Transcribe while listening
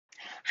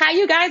Hi,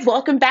 you guys.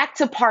 Welcome back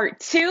to part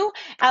two.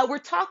 We're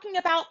talking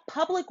about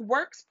public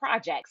works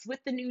projects with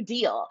the New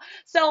Deal.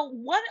 So,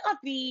 one of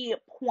the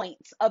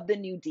points of the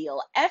New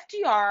Deal,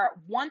 FDR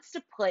wants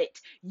to put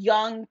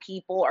young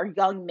people or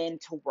young men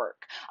to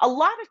work. A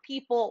lot of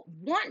people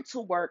want to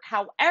work.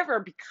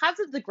 However, because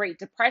of the Great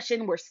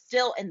Depression, we're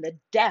still in the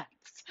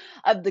depths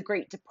of the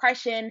Great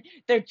Depression.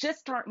 There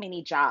just aren't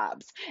many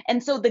jobs.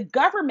 And so, the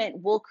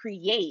government will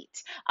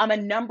create a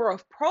number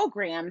of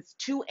programs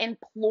to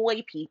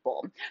employ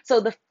people. So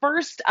the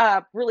first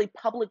really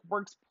public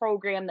works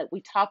program that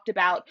we talked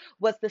about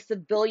was the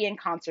Civilian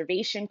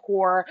Conservation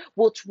Corps,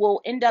 which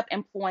will end up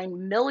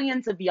employing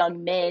millions of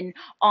young men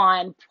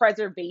on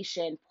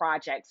preservation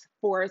projects,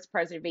 forest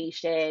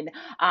preservation,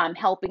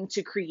 helping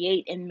to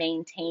create and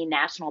maintain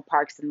national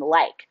parks and the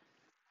like.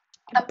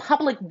 The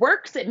Public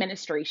Works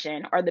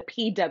Administration, or the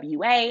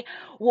PWA,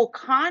 will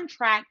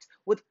contract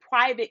with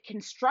private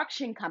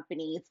construction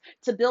companies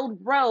to build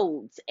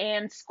roads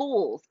and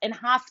schools and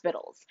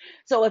hospitals.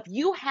 So if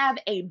you have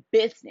a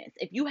business,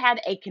 if you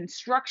had a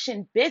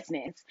construction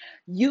business,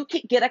 you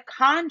could get a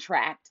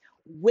contract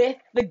with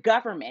the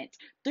government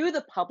through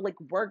the Public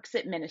Works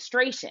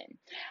Administration.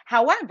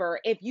 However,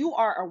 if you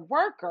are a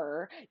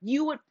worker,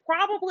 you would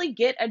probably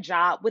get a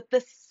job with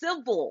the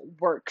Civil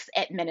Works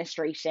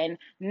Administration,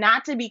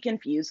 not to be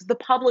confused with the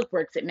Public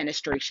Works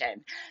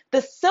Administration.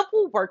 The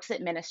Civil Works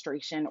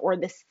Administration, or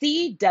the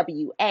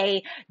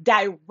CWA,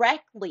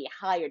 directly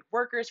hired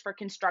workers for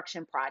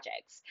construction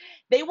projects.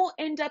 They will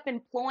end up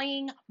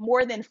employing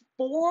more than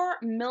 4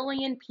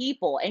 million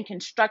people in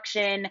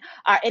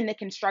the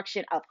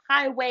construction of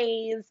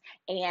highways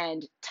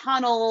and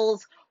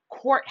tunnels,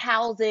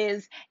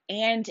 courthouses,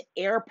 and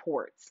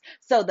airports.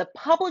 So the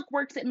Public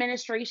Works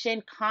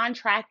Administration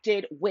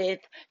contracted with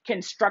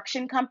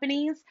construction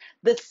companies.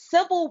 The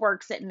Civil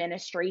Works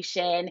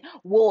Administration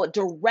will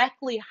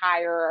directly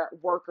hire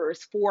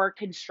workers for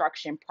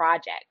construction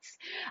projects.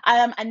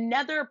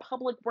 Another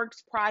public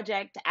works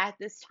project at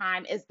this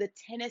time is the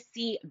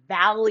Tennessee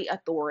Valley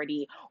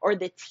Authority, or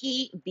the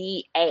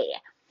TVA.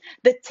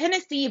 The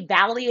Tennessee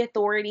Valley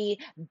Authority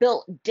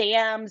built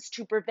dams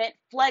to prevent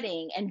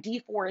flooding and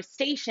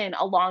deforestation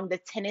along the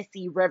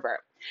Tennessee River.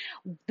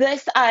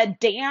 This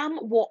dam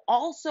will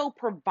also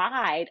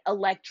provide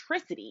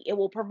electricity. It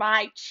will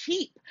provide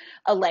cheap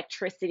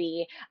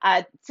electricity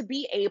to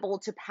be able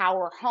to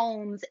power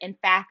homes and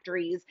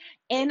factories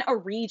in a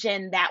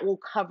region that will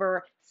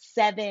cover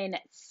 7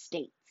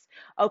 states.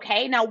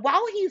 Okay, now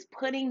while he's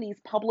putting these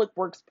public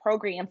works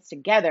programs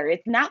together,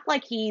 it's not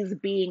like he's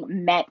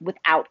being met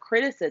without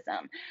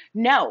criticism.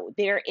 No,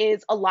 there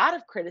is a lot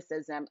of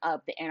criticism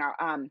of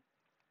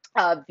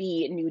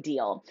the New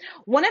Deal.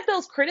 One of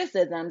those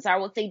criticisms, I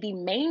would say the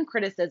main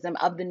criticism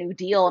of the New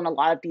Deal and a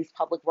lot of these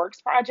public works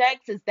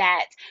projects, is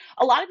that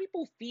a lot of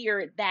people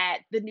feared that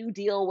the New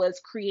Deal was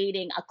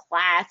creating a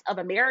class of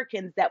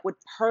Americans that would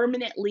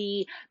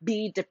permanently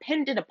be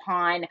dependent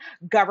upon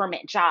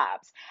government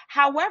jobs.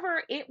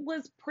 However, it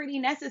was pretty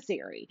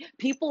necessary.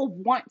 People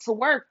want to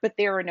work, but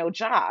there are no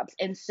jobs.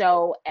 And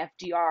so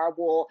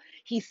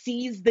he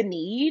sees the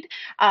need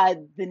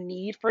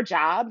for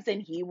jobs,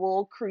 and he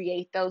will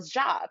create those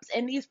jobs.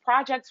 And these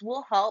projects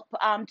will help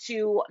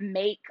to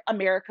make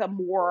America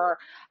more,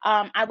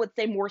 I would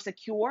say, more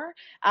secure.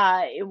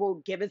 It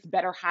will give us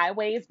better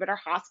highways, better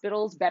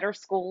hospitals, better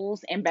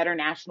schools, and better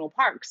national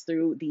parks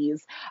through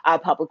these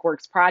public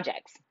works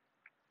projects.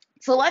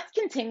 So let's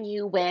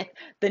continue with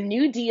the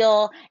New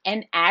Deal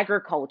and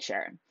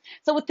agriculture.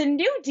 So, with the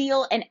New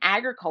Deal and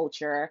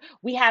agriculture,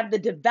 we have the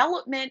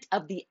development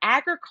of the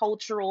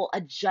Agricultural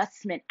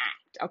Adjustment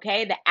Act.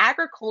 Okay, the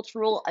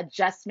Agricultural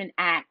Adjustment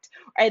Act,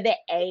 or the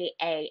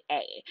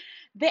AAA.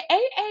 The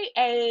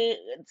AAA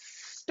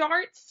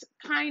starts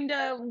kind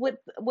of with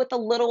a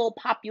little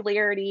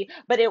popularity,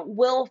 but it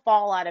will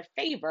fall out of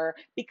favor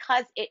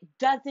because it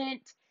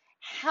doesn't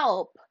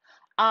help.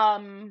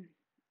 Um,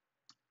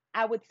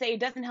 I would say it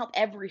doesn't help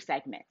every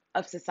segment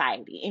of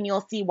society, and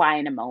you'll see why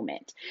in a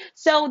moment.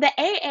 So, the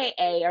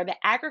AAA, or the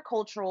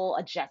Agricultural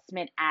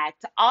Adjustment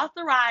Act,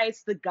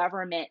 authorized the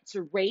government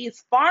to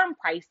raise farm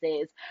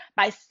prices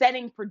by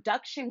setting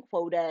production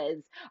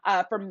quotas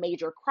for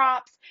major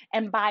crops,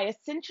 and by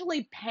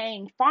essentially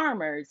paying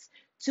farmers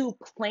to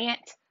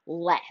plant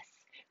less,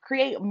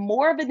 create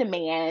more of a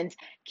demand,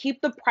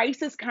 keep the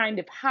prices kind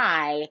of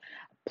high,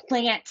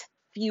 plant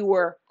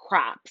fewer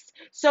crops.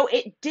 So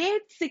it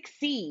did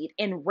succeed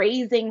in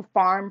raising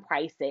farm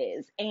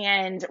prices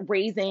and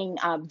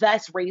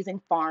thus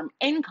raising farm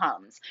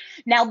incomes.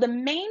 Now, the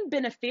main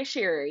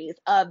beneficiaries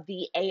of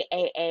the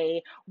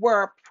AAA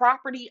were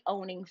property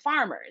owning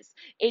farmers.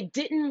 It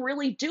didn't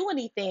really do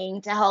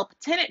anything to help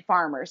tenant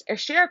farmers or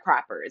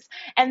sharecroppers.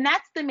 And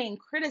that's the main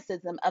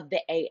criticism of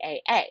the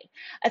AAA.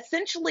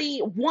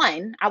 Essentially,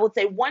 I would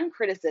say one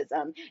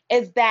criticism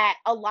is that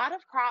a lot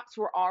of crops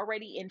were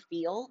already in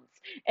fields,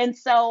 and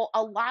so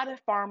a lot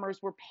of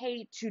farmers were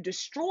paid to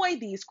destroy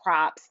these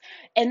crops.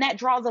 And that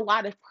draws a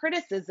lot of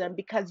criticism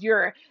because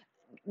you're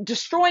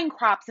destroying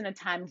crops in a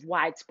time of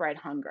widespread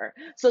hunger.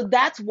 So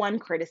that's one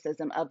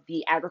criticism of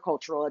the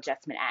Agricultural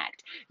Adjustment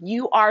Act.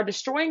 You are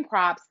destroying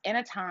crops in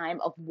a time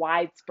of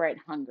widespread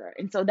hunger.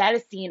 And so that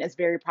is seen as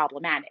very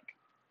problematic.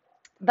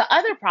 The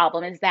other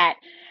problem is that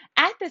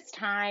at this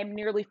time,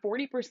 nearly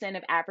 40%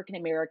 of African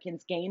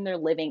Americans gained their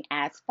living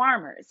as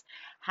farmers.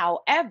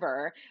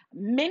 However,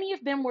 many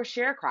of them were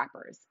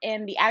sharecroppers,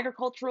 and the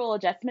Agricultural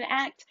Adjustment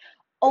Act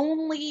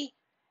only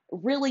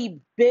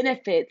really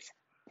benefits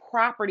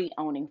property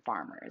owning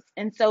farmers.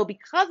 And so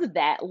because of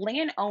that,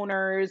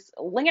 landowners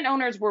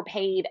were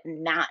paid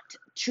not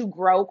to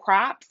grow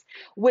crops,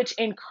 which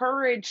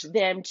encouraged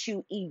them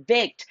to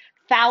evict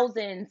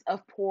thousands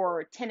of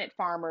poor tenant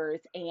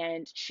farmers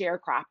and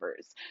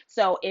sharecroppers.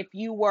 So if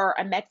you were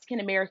a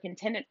Mexican American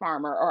tenant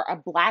farmer or a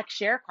black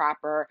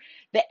sharecropper,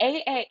 the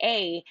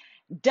AAA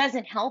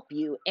doesn't help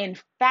you. In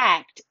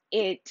fact,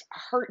 it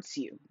hurts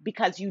you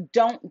because you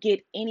don't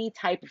get any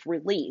type of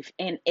relief.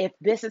 And if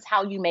this is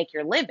how you make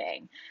your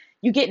living,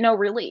 you get no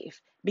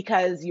relief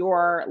because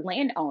your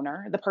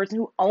landowner, the person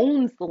who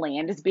owns the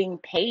land, is being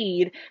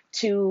paid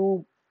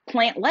to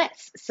plant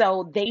less.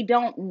 So they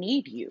don't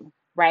need you,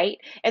 right?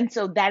 And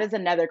so that is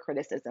another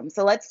criticism.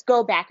 So let's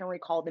go back and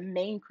recall the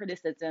main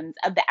criticisms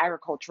of the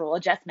Agricultural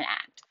Adjustment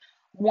Act.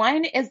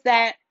 One is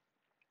that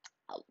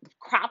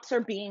crops are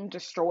being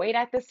destroyed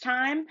at this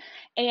time,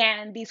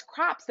 and these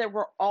crops that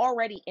were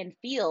already in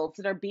fields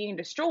that are being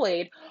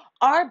destroyed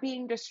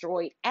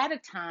at a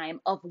time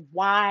of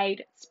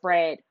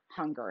widespread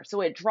hunger.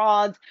 So it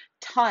draws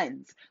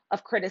tons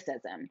of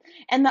criticism.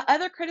 And the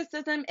other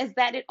criticism is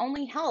that it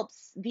only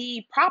helps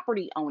the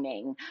property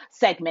owning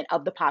segment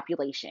of the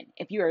population.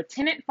 If you're a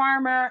tenant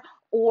farmer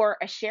or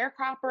a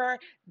sharecropper,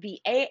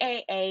 the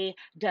AAA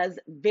does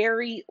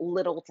very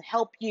little to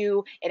help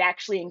you. It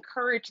actually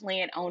encouraged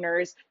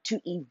landowners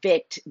to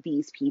evict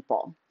these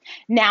people.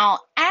 Now,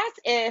 as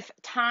if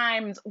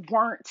times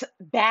weren't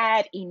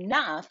bad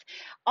enough,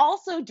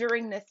 also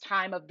during this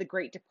time of the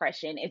Great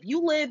Depression, if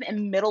you live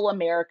in middle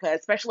America,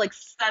 especially like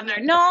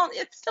southern, no,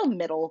 it's still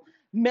middle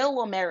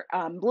America,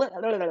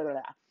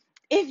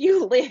 if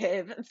you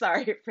live,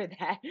 sorry for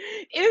that,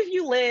 if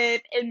you live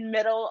in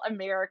middle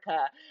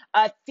America,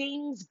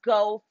 things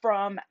go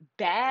from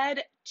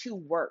bad to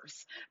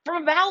worse.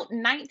 From about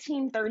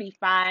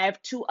 1935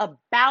 to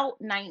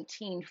about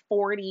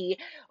 1940,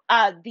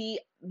 the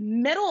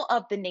middle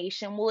of the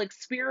nation will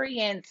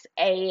experience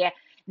a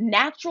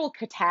natural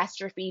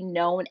catastrophe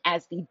known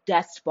as the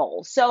Dust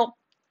Bowl. So,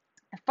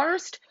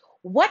 first,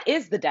 what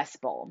is the Dust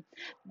Bowl?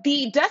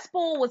 The Dust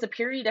Bowl was a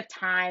period of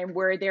time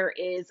where there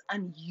is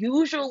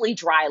unusually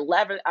dry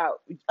weather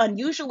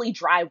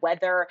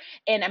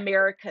in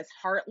America's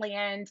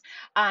heartland.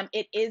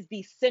 It is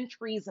the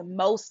century's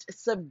most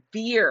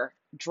severe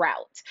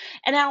drought.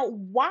 And now,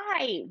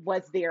 why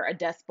was there a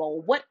Dust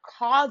Bowl? What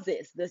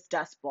causes this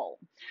Dust Bowl?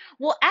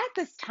 Well, at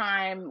this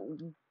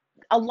time,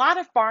 a lot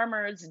of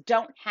farmers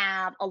don't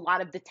have a lot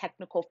of the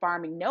technical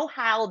farming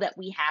know-how that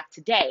we have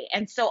today.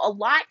 And so a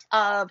lot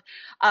of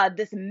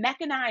this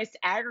mechanized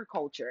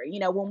agriculture,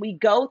 when we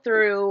go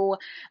through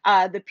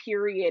the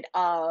period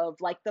of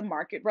like the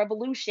market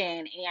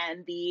revolution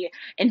and the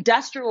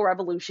industrial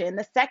revolution,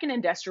 the second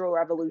industrial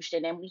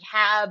revolution, and we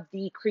have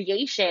the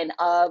creation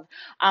of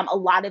a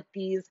lot of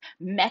these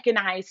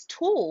mechanized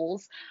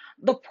tools.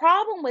 The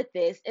problem with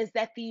this is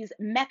that these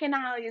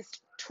mechanized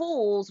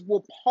tools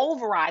will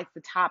pulverize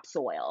the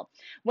topsoil.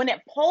 When it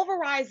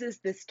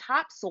pulverizes this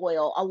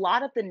topsoil, a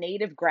lot of the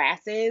native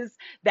grasses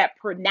that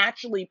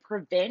naturally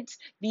prevent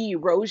the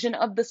erosion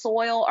of the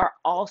soil are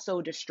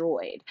also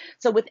destroyed.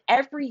 So, with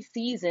every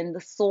season,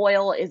 the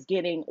soil is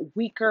getting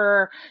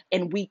weaker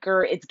and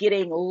weaker, it's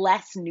getting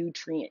less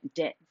nutrient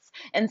dense.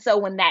 And so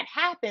when that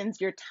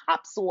happens, your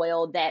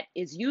topsoil that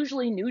is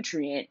usually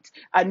nutrient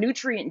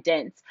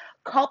dense,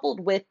 coupled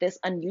with this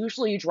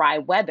unusually dry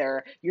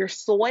weather, your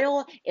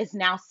soil is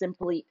now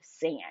simply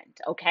sand.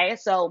 Okay,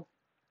 so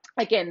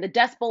again, the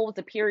Dust Bowl was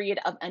a period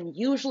of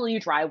unusually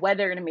dry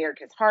weather in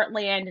America's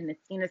heartland and is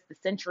seen as the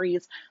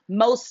century's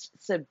most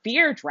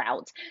severe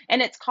drought,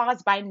 and it's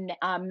caused by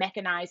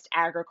mechanized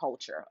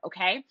agriculture.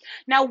 Okay,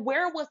 now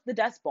where was the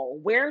Dust Bowl?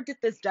 Where did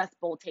this Dust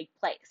Bowl take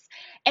place?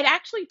 It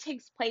actually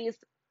takes place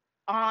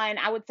on,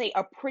 I would say,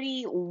 a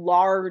pretty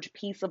large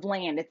piece of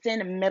land. It's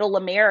in middle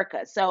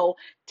America. So,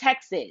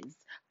 Texas,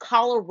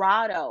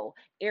 Colorado,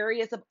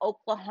 areas of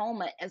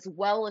Oklahoma, as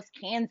well as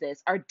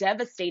Kansas, are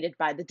devastated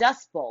by the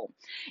Dust Bowl.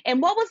 And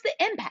what was the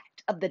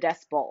impact of the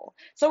Dust Bowl?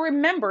 So,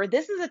 remember,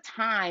 this is a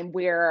time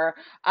where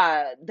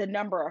the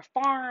number of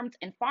farms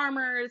and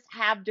farmers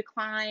have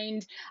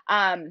declined.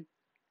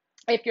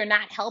 If you're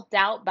not helped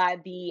out by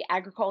the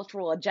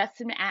Agricultural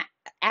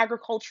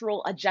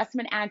Agricultural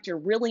Adjustment Act, you're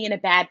really in a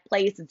bad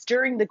place. It's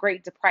during the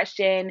Great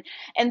Depression.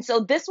 And so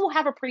this will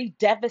have a pretty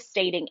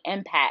devastating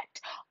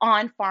impact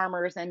on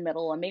farmers in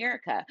middle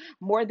America.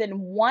 More than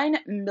 1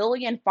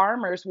 million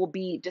farmers will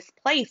be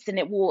displaced, and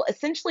it will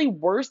essentially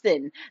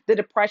worsen the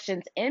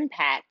Depression's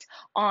impact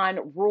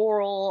on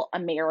rural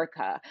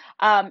America.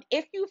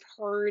 If you've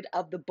heard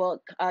of the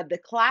book, the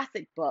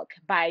classic book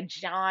by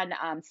John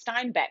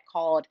Steinbeck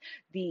called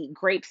The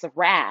Grapes of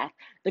Wrath,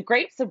 The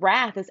Grapes of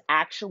Wrath is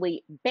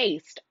actually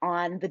based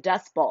on the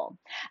Dust Bowl.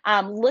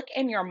 Look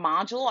in your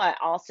module. I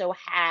also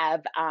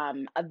have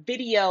a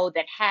video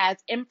that has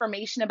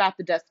information about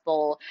the Dust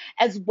Bowl,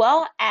 as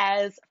well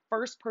as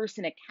first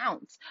person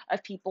accounts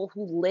of people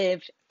who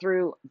lived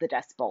through the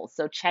Dust Bowl.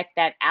 So check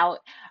that out.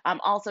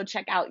 Also,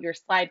 check out your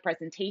slide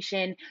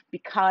presentation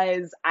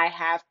because I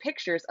have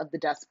pictures of the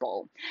Dust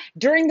Bowl.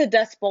 During the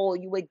Dust Bowl,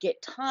 you would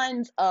get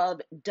tons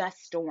of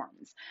dust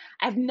storms.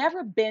 I've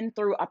never been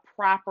through a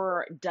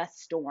proper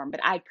dust storm, but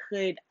I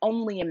could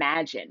only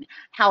imagine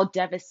how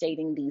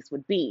devastating these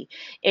would be.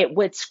 It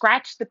would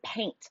scratch the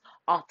paint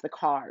off the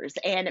cars,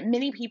 and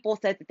many people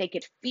said that they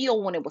could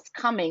feel when it was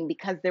coming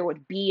because there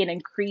would be an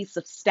increase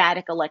of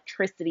static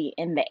electricity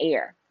in the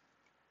air.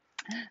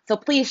 So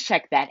please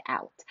check that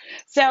out.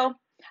 So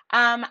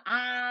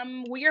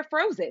we are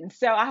frozen.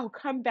 So I'll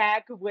come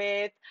back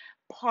with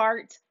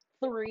part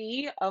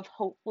 3 of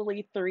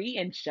hopefully 3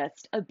 in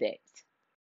just a bit.